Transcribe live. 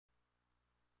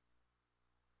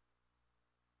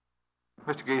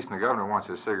Mr. Giessen, the governor wants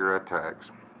a cigarette tax.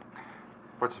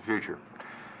 What's the future?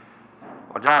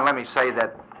 Well, John, let me say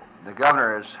that the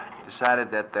governor has decided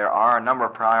that there are a number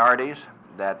of priorities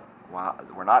that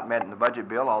were not met in the budget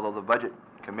bill, although the Budget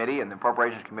Committee and the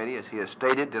Appropriations Committee, as he has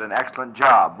stated, did an excellent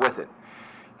job with it.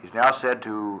 He's now said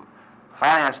to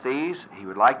finance these, he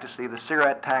would like to see the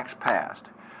cigarette tax passed.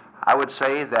 I would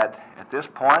say that at this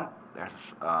point, there's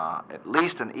at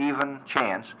least an even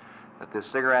chance that this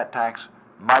cigarette tax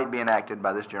might be enacted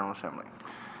by this General Assembly.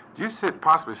 Do you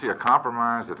possibly see a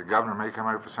compromise that the governor may come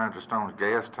out for Senator Stone's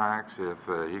gas tax if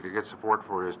he could get support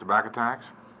for his tobacco tax?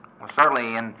 Well,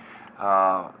 certainly in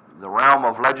the realm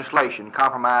of legislation,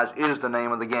 compromise is the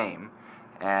name of the game,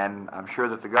 and I'm sure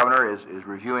that the governor is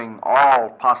reviewing all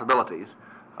possibilities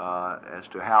as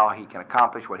to how he can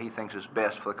accomplish what he thinks is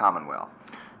best for the Commonwealth.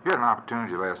 You had an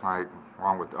opportunity last night,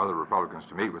 along with other Republicans,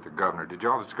 to meet with the governor. Did you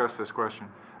all discuss this question?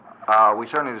 We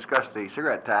certainly discussed the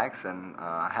cigarette tax and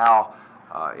how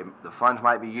the funds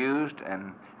might be used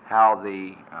and how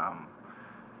the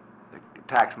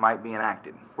tax might be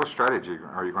enacted. What strategy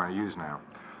are you going to use now?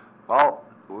 Well,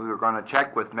 we were going to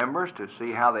check with members to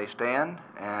see how they stand,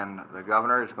 and the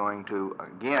governor is going to,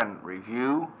 again,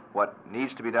 review what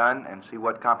needs to be done and see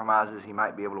what compromises he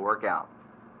might be able to work out.